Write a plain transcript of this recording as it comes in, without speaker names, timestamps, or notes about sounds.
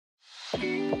Welcome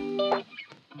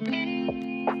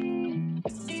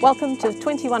to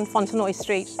 21 Fontenoy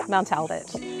Street, Mount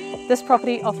Albert. This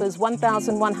property offers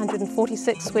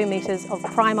 1,146 square metres of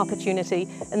prime opportunity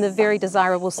in the very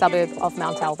desirable suburb of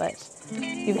Mount Albert.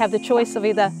 You have the choice of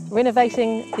either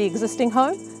renovating the existing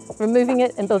home, removing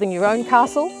it and building your own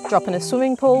castle, drop in a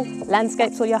swimming pool,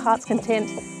 landscapes all your heart's content,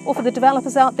 or for the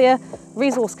developers out there,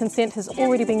 resource consent has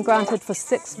already been granted for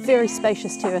 6 very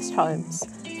spacious terraced homes.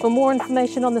 For more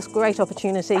information on this great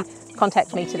opportunity,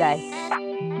 contact me today.